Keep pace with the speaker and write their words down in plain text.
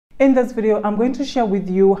In this video, I'm going to share with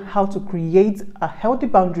you how to create a healthy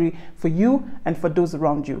boundary for you and for those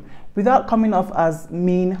around you without coming off as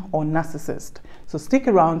mean or narcissist. So stick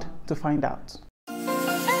around to find out.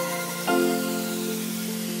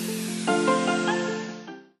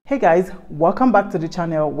 Hey guys, welcome back to the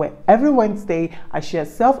channel where every Wednesday I share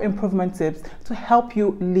self-improvement tips to help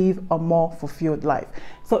you live a more fulfilled life.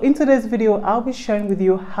 So in today's video, I'll be sharing with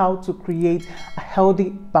you how to create a healthy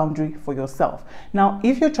boundary for yourself. Now,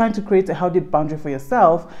 if you're trying to create a healthy boundary for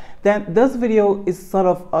yourself, then this video is sort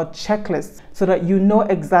of a checklist so that you know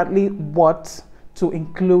exactly what to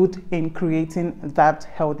include in creating that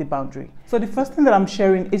healthy boundary. So the first thing that I'm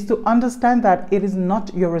sharing is to understand that it is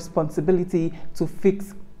not your responsibility to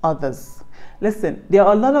fix others. Listen, there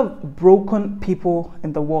are a lot of broken people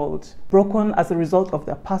in the world, broken as a result of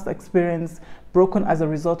their past experience, broken as a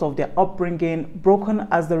result of their upbringing, broken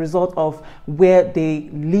as a result of where they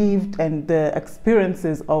lived and the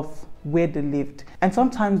experiences of where they lived. And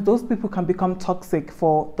sometimes those people can become toxic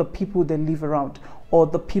for the people they live around or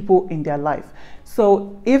the people in their life.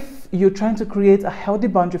 So if you're trying to create a healthy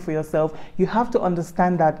boundary for yourself, you have to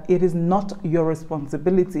understand that it is not your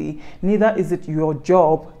responsibility, neither is it your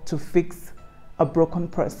job to fix a broken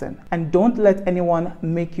person. And don't let anyone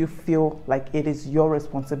make you feel like it is your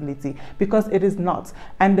responsibility, because it is not.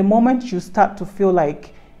 And the moment you start to feel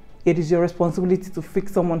like it is your responsibility to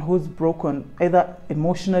fix someone who's broken, either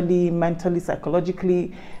emotionally, mentally,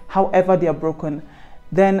 psychologically, however they are broken,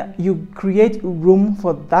 then you create room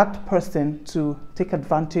for that person to take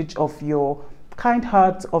advantage of your kind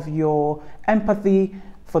heart, of your empathy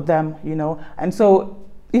for them, you know. And so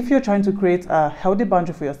if you're trying to create a healthy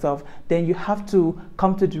boundary for yourself, then you have to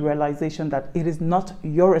come to the realization that it is not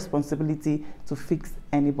your responsibility to fix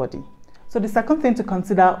anybody. So the second thing to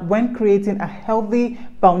consider when creating a healthy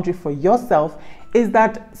boundary for yourself is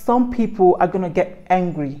that some people are going to get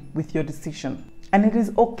angry with your decision. And it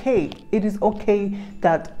is okay. It is okay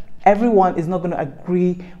that everyone is not going to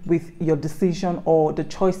agree with your decision or the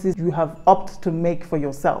choices you have opted to make for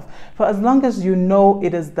yourself. For as long as you know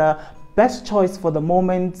it is the best choice for the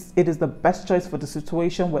moment, it is the best choice for the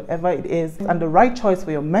situation, whatever it is, and the right choice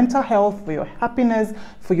for your mental health, for your happiness,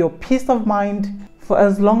 for your peace of mind, for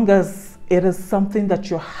as long as it is something that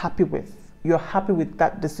you're happy with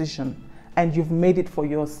that decision and you've made it for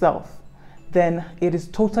yourself, then it is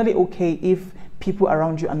totally okay if people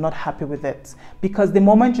around you are not happy with it. Because the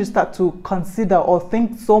moment you start to consider or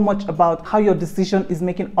think so much about how your decision is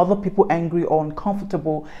making other people angry or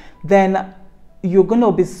uncomfortable, then you're going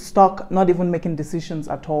to be stuck not even making decisions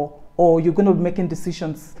at all, or you're going to be making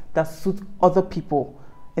decisions that suit other people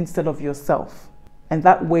instead of yourself. And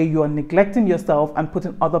that way you are neglecting yourself and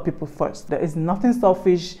putting other people first. There is nothing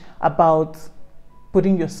selfish about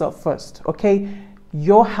putting yourself first, okay?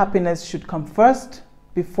 Your happiness should come first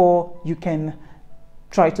before you can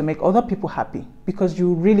try to make other people happy, because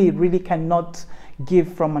you really cannot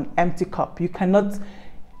give from an empty cup. You cannot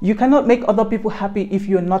make other people happy if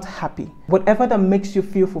you're not happy. Whatever that makes you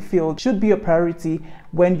feel fulfilled should be a priority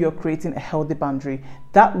when you're creating a healthy boundary.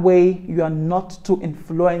 That way you are not too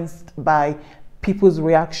influenced by people's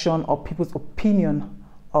reaction or people's opinion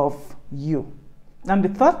of you. And the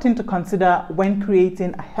third thing to consider when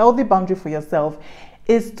creating a healthy boundary for yourself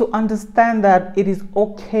is to understand that it is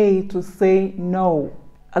okay to say no.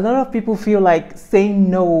 A lot of people feel like saying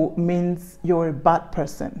no means you're a bad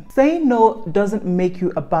person. Saying no doesn't make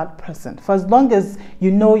you a bad person. For as long as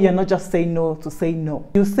you know you're not just saying no to say no.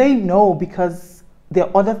 You say no because there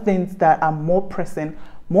are other things that are more pressing,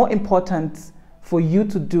 more important for you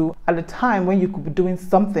to do at a time when you could be doing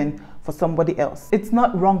something for somebody else. It's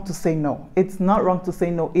not wrong to say no. It's not wrong to say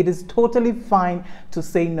no. It is totally fine to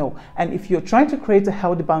say no. And if you're trying to create a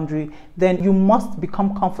healthy boundary, then you must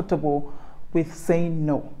become comfortable with saying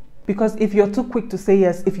no. Because if you're too quick to say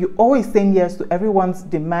yes, if you're always saying yes to everyone's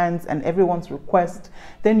demands and everyone's requests,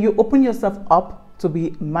 then you open yourself up to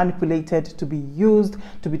be manipulated, to be used,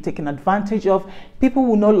 to be taken advantage of. People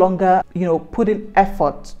will no longer, put in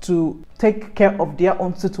effort to take care of their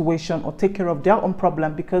own situation or take care of their own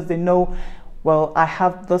problem, because they know, well, I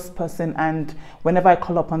have this person and whenever I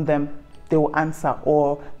call upon them, they will answer,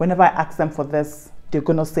 or whenever I ask them for this, they're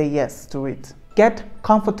gonna say yes to it. Get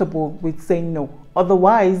comfortable with saying no.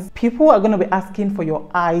 Otherwise, people are going to be asking for your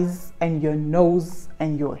eyes and your nose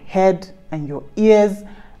and your head and your ears,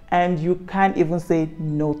 and you can't even say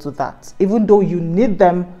no to that. Even though you need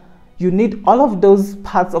them, you need all of those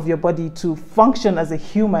parts of your body to function as a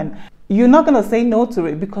human. You're not going to say no to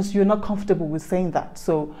it because you're not comfortable with saying that.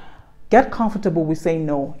 So get comfortable with saying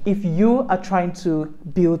no if you are trying to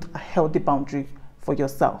build a healthy boundary for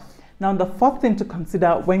yourself. Now, the fourth thing to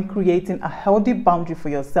consider when creating a healthy boundary for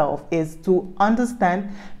yourself is to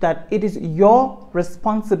understand that it is your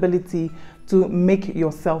responsibility to make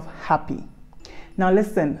yourself happy. Now,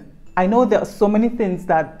 listen, I know there are so many things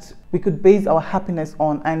that we could base our happiness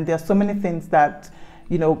on, and there are so many things that,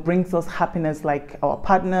 brings us happiness, like our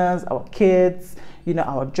partners, our kids,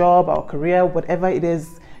 our job, our career, whatever it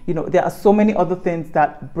is. There are so many other things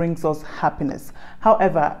that brings us happiness.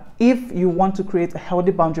 However, if you want to create a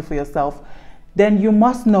healthy boundary for yourself, then you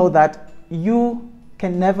must know that you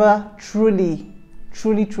can never truly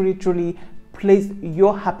place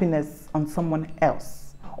your happiness on someone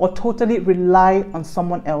else, or totally rely on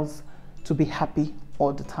someone else to be happy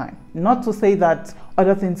all the time. Not to say that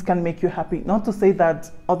other things can make you happy, not to say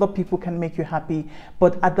that other people can make you happy,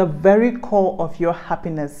 but at the very core of your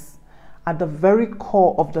happiness, at the very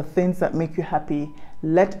core of the things that make you happy,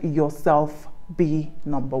 let yourself be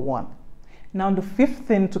number one. Now, the fifth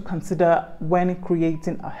thing to consider when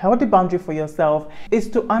creating a healthy boundary for yourself is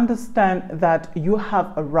to understand that you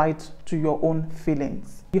have a right to your own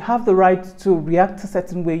feelings. You have the right to react a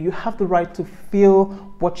certain way. You have the right to feel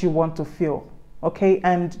what you want to feel. Okay,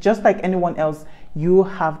 and just like anyone else, you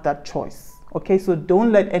have that choice. Okay, so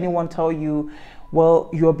don't let anyone tell you, well,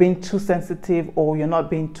 you're being too sensitive or you're not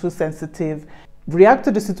being too sensitive. React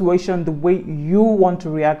to the situation the way you want to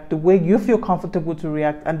react, the way you feel comfortable to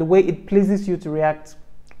react, and the way it pleases you to react.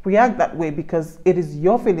 React that way, because it is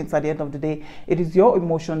your feelings at the end of the day. It is your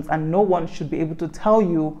emotions, and no one should be able to tell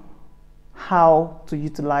you how to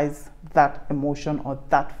utilize that emotion or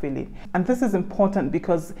that feeling. And this is important,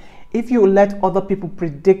 because if you let other people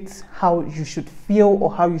predict how you should feel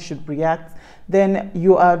or how you should react, then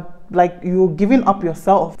you're giving up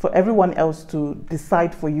yourself for everyone else to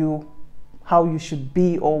decide for you how you should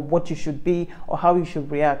be or what you should be or how you should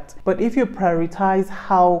react. But if you prioritize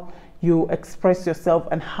how you express yourself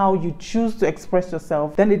and how you choose to express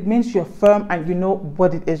yourself, then it means you're firm and you know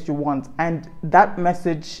what it is you want. And that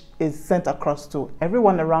message is sent across to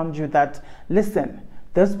everyone around you that, listen,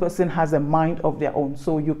 this person has a mind of their own.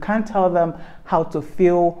 So you can't tell them how to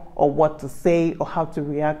feel or what to say or how to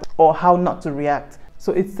react or how not to react.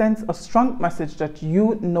 So it sends a strong message that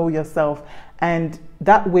you know yourself, and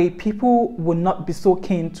that way people will not be so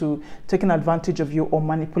keen to taking advantage of you or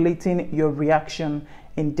manipulating your reaction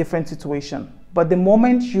in different situations. But the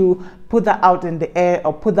moment you put that out in the air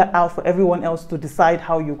or put that out for everyone else to decide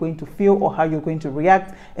how you're going to feel or how you're going to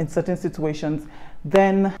react in certain situations,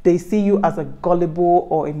 then they see you as a gullible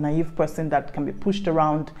or a naive person that can be pushed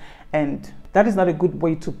around, and that is not a good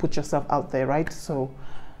way to put yourself out there, right? So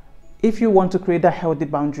if you want to create a healthy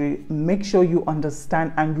boundary, make sure you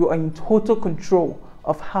understand and you are in total control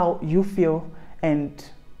of how you feel and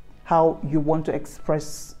how you want to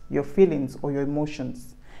express your feelings or your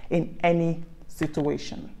emotions in any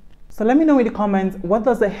situation. So let me know in the comments, what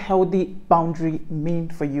does a healthy boundary mean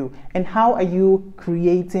for you? And how are you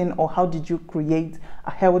creating, or how did you create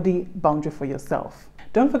a healthy boundary for yourself?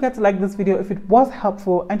 Don't forget to like this video if it was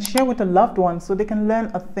helpful, and share with a loved one so they can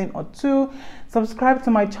learn a thing or two. Subscribe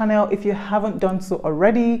to my channel if you haven't done so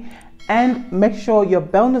already, and make sure your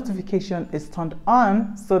bell notification is turned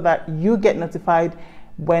on so that you get notified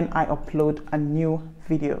when I upload a new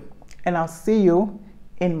video. And I'll see you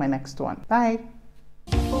in my next one. Bye.